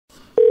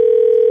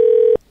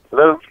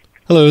Hello?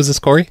 Hello, is this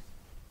Corey?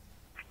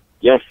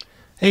 Yes.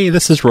 Hey,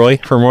 this is Roy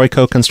from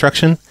RoyCo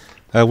Construction.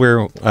 We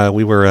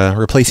were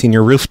replacing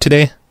your roof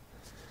today.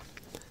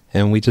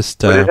 And we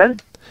just... What is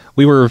that?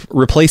 We were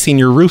replacing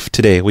your roof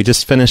today. We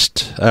just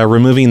finished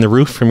removing the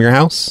roof from your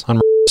house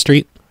on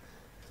Street.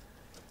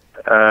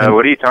 What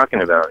are you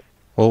talking about?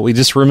 Well, we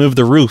just removed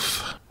the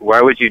roof.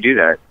 Why would you do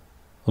that?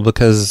 Well,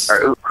 because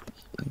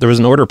there was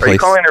an order placed. Are you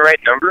calling the right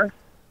number?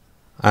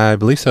 I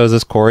believe so. Is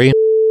this Corey?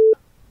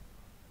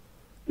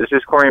 This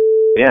is Corey.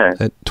 Yeah.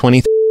 At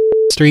 20th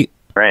Street?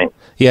 Right.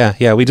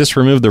 Yeah. We just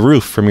removed the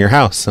roof from your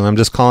house, and I'm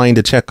just calling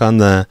to check on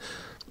the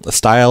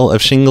style of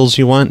shingles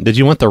you want. Did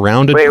you want the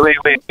rounded?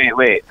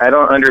 Wait. I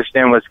don't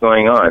understand what's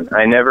going on.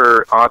 I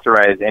never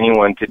authorized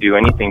anyone to do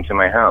anything to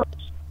my house.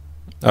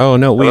 Oh,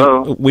 no.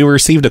 Hello? We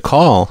received a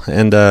call,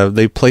 and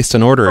they placed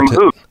an order. From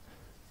who?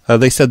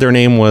 They said their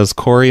name was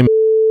Corey.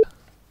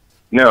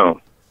 No.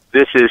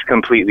 This is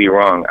completely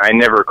wrong. I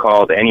never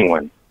called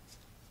anyone.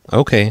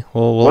 Okay.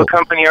 Well, what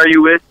company are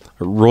you with?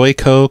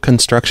 RoyCo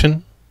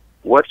Construction.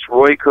 What's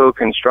RoyCo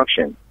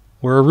Construction?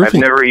 We're a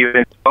roofing... I've never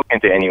even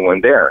spoken to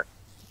anyone there.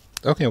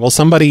 Okay, well,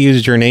 somebody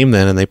used your name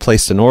then, and they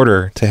placed an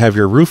order to have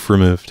your roof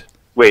removed.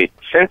 Wait,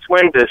 since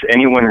when does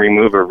anyone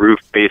remove a roof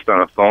based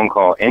on a phone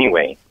call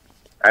anyway?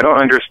 I don't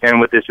understand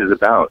what this is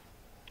about.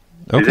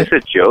 Okay. Is this a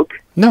joke?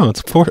 No,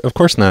 of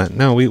course not.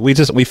 No,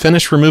 we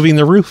finished removing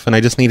the roof, and I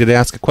just needed to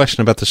ask a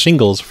question about the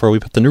shingles before we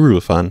put the new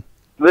roof on.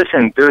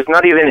 Listen, there's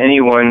not even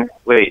anyone...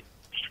 Wait,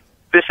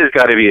 this has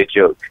got to be a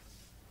joke.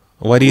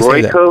 Why do you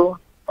say that? RoyCo?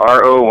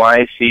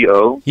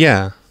 RoyCo?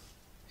 Yeah,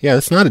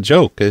 it's not a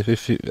joke.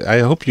 I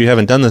hope you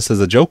haven't done this as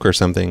a joke or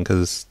something,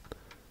 because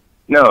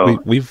no,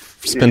 we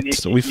just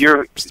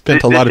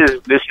spent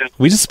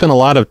a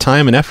lot of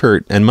time and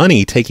effort and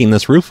money taking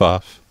this roof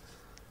off.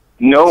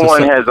 No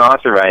one has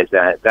authorized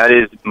that. That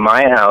is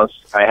my house.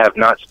 I have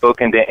not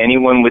spoken to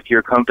anyone with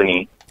your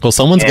company. Well,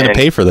 someone's going to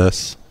pay for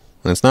this.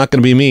 It's not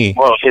going to be me.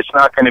 Well, it's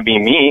not going to be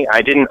me.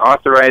 I didn't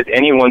authorize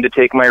anyone to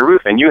take my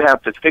roof, and you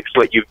have to fix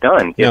what you've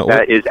done if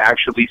that is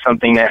actually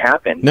something that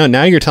happened. No,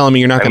 now you're telling me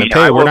you're not going to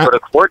pay. I will go to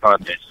court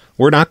on this.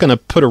 We're not going to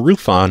put a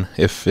roof on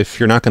if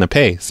you're not going to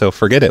pay, so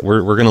forget it.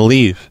 We're going to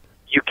leave.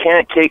 You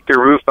can't take the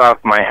roof off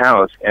my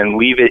house and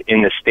leave it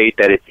in the state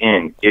that it's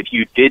in. If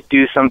you did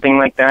do something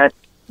like that,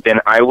 then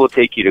I will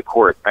take you to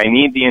court. I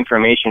need the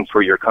information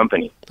for your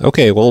company.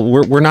 Okay, well,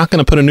 we're not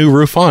going to put a new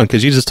roof on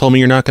because you just told me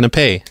you're not going to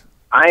pay.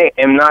 I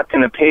am not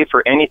going to pay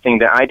for anything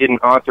that I didn't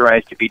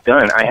authorize to be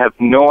done. I have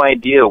no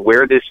idea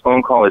where this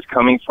phone call is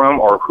coming from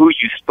or who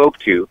you spoke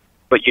to,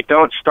 but you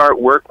don't start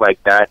work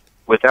like that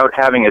without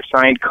having a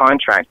signed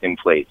contract in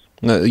place.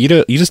 No, you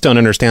just don't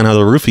understand how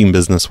the roofing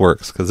business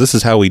works, because this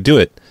is how we do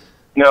it.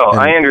 No,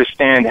 I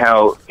understand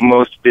how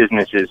most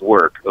businesses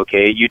work,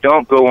 okay? You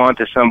don't go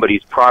onto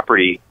somebody's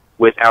property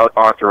without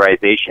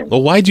authorization.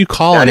 Well, why'd you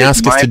call and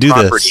ask us to do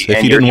this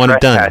if you didn't want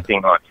it done?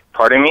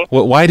 Pardon me?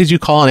 Well, why did you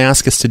call and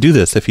ask us to do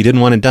this if you didn't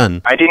want it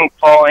done? I didn't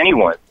call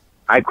anyone.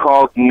 I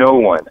called no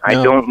one. I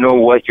don't know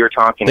what you're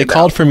talking about. They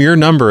called from your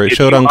number. It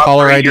showed on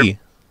caller ID.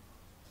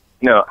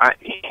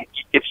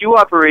 If you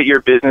operate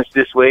your business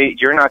this way,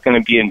 you're not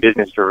going to be in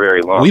business for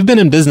very long. We've been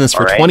in business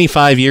for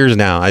 25 years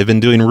now. I've been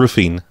doing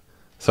roofing.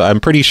 So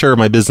I'm pretty sure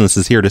my business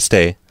is here to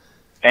stay.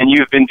 And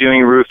you've been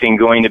doing roofing,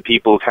 going to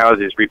people's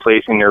houses,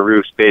 replacing their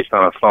roofs based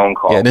on a phone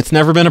call. Yeah, and it's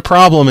never been a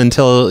problem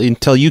until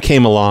you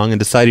came along and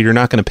decided you're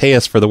not going to pay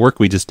us for the work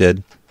we just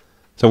did.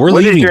 So we're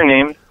leaving. What is your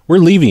name? We're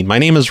leaving. My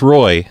name is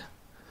Roy.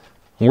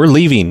 We're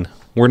leaving.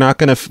 We're not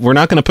going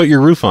to put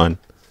your roof on.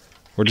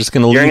 We're just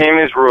going to leave. Your name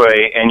is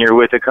Roy, and you're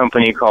with a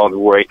company called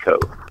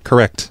RoyCo.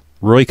 Correct.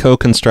 RoyCo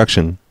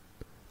Construction.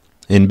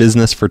 In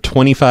business for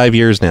 25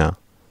 years now.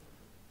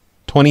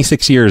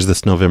 26 years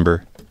this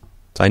November.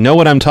 So I know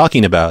what I'm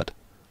talking about.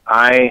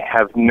 I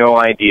have no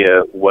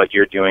idea what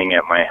you're doing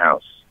at my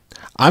house.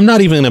 I'm not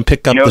even going to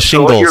pick up the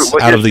shingles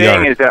out of the yard.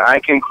 What you're saying is that I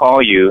can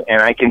call you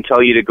and I can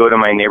tell you to go to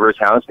my neighbor's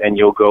house and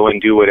you'll go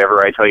and do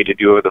whatever I tell you to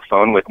do over the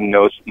phone with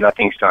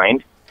nothing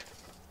signed?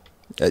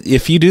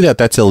 If you do that,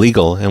 that's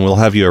illegal and we'll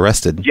have you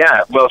arrested.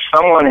 Yeah, well,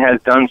 someone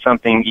has done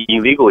something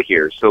illegal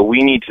here, so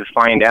we need to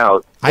find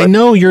out. I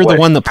know you're the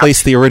one that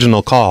placed the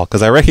original call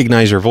because I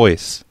recognize your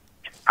voice.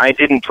 I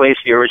didn't place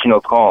the original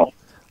call.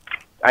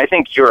 I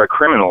think you're a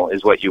criminal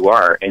is what you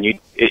are, and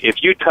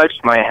if you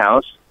touched my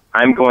house,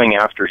 I'm going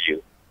after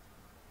you.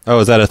 Oh,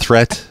 is that a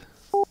threat?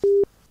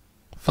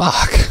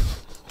 Fuck.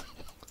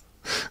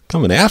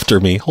 Coming after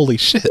me. Holy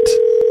shit.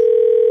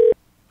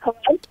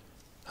 Hello?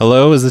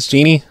 Hello, is this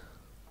Jeannie?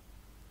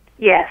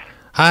 Yes.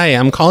 Hi,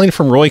 I'm calling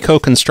from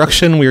RoyCo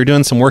Construction. We were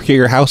doing some work at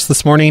your house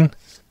this morning.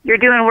 You're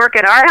doing work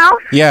at our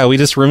house? Yeah, we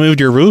just removed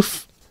your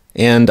roof.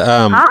 And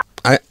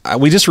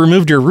we just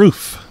removed your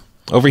roof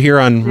over here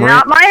on...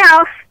 Not my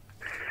house.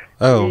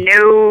 Oh.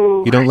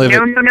 No. You don't live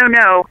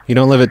No. You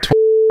don't live at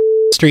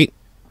 20th Street?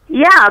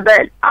 Yeah,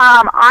 but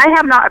I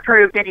have not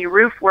approved any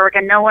roof work,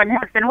 and no one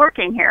has been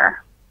working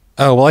here.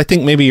 Oh, well, I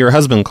think maybe your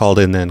husband called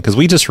in then, because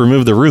we just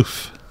removed the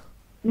roof.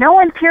 No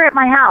one's here at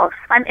my house.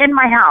 I'm in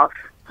my house.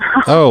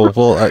 Oh,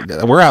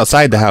 well, we're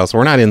outside the house.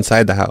 We're not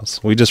inside the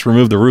house. We just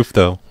removed the roof,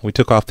 though. We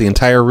took off the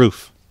entire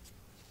roof.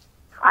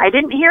 I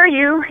didn't hear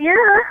you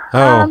here.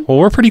 Oh, well,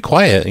 we're pretty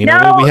quiet. You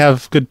know, we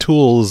have good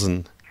tools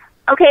and...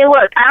 Okay,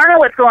 look, I don't know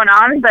what's going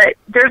on, but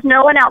there's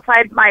no one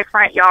outside my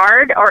front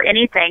yard or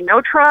anything. No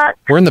truck.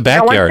 We're in the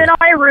backyard. No one's been on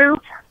my roof.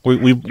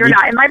 You're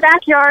not in my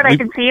backyard. I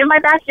can see you in my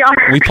backyard.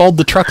 We pulled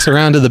the trucks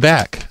around to the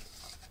back.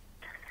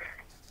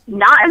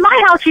 Not in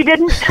my house, you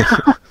didn't.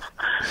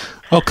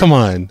 Oh, come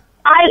on.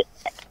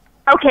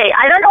 Okay,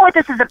 I don't know what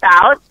this is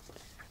about,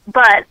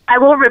 but I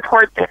will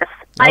report this.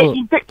 Oh.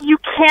 You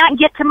can't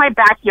get to my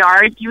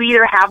backyard. You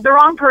either have the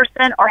wrong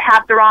person or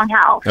have the wrong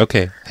house.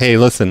 Okay. Hey,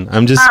 listen,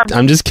 I'm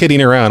just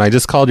kidding around. I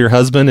just called your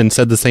husband and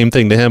said the same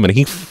thing to him, and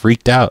he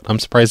freaked out. I'm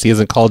surprised he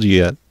hasn't called you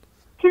yet.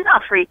 He's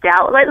not freaked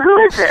out. Like, who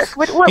is this?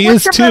 He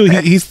is too.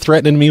 He's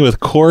threatening me with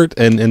court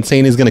and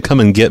saying he's going to come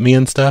and get me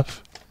and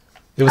stuff.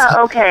 It was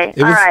okay.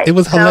 It was, all right. It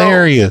was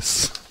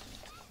hilarious.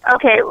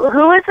 Okay,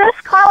 who is this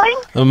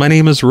calling? My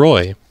name is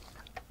Roy.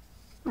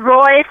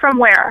 Roy from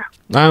where?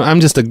 I'm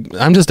just a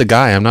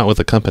guy. I'm not with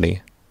a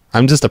company.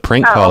 I'm just a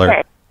prank caller.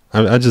 Okay.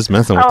 I'm just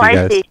messing with you guys.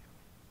 I see.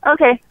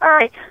 Okay, all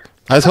right.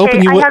 I was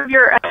hoping you would.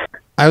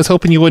 I was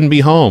hoping you wouldn't be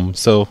home,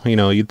 so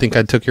you'd think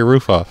I took your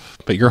roof off.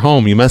 But you're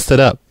home. You messed it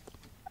up.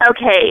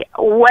 Okay,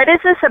 what is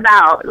this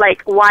about?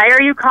 Like, why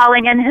are you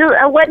calling, and who?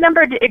 What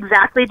number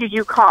exactly did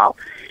you call?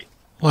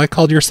 Well, I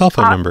called your cell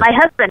phone number. My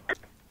husband.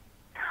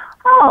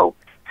 Oh,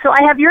 so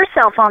I have your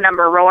cell phone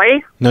number,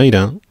 Roy. No, you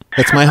don't.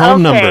 It's my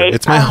home number.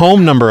 It's my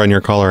home number on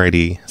your caller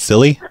ID.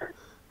 Silly.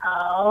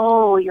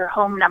 Oh, your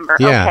home number.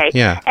 Yeah, okay.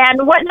 yeah.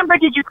 And what number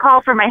did you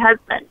call for my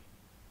husband?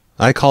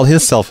 I called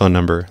his cell phone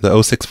number, the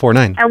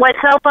 0649. And what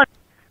cell phone?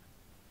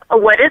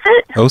 What is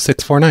it?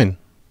 0649.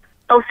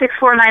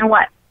 0649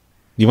 what?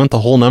 You want the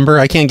whole number?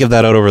 I can't give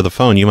that out over the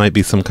phone. You might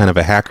be some kind of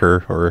a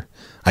hacker or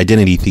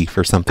identity thief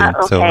or something.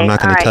 Okay. So I'm not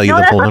going to tell you no,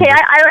 the whole number. Okay,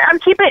 I'm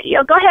keeping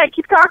it. Go ahead.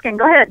 Keep talking.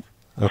 Go ahead.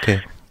 Okay.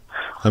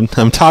 I'm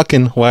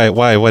talking. Why?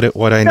 What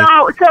I need?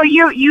 So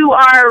you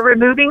are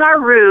removing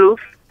our roof,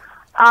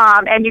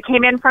 and you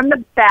came in from the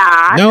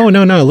back. No.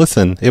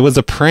 Listen, it was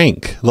a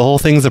prank. The whole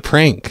thing's a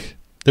prank.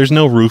 There's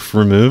no roof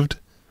removed.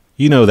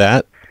 You know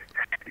that.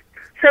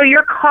 So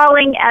you're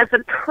calling as a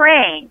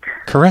prank.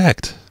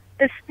 Correct.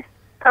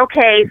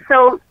 Okay,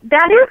 so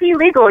that is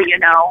illegal,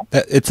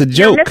 It's a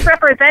joke. You're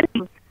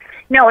misrepresenting.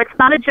 No, it's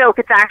not a joke.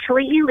 It's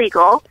actually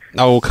illegal.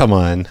 Oh, come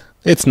on.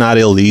 It's not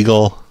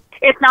illegal.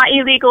 It's not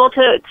illegal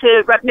to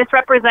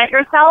misrepresent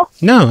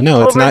yourself? No,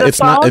 it's not. It's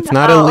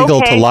not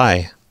illegal to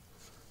lie.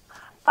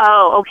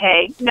 Oh,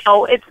 okay.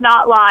 No, it's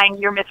not lying.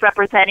 You're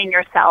misrepresenting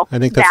yourself. I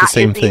think that's the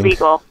same thing.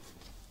 Illegal.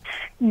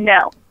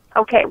 No.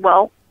 Okay,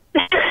 well,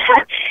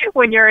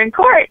 when you're in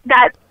court,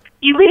 that's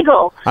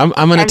illegal. I'm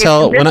going to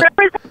tell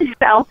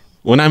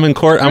when I'm in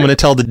court, I'm going to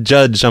tell the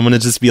judge. I'm going to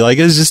just be like,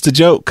 "It's just a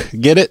joke.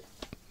 Get it?"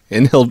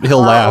 And he'll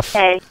laugh.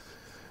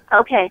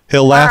 Okay.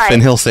 He'll laugh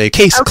and he'll say,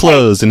 "Case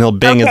closed," and he'll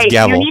bang his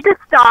gavel. You need to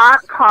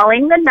stop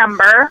calling the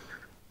number.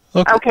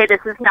 Okay, this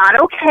is not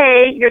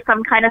okay. You're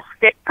some kind of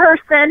sick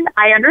person.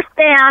 I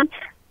understand.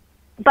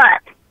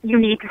 But you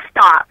need to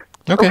stop.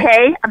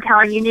 Okay? I'm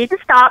telling you, you need to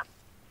stop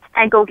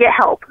and go get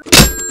help.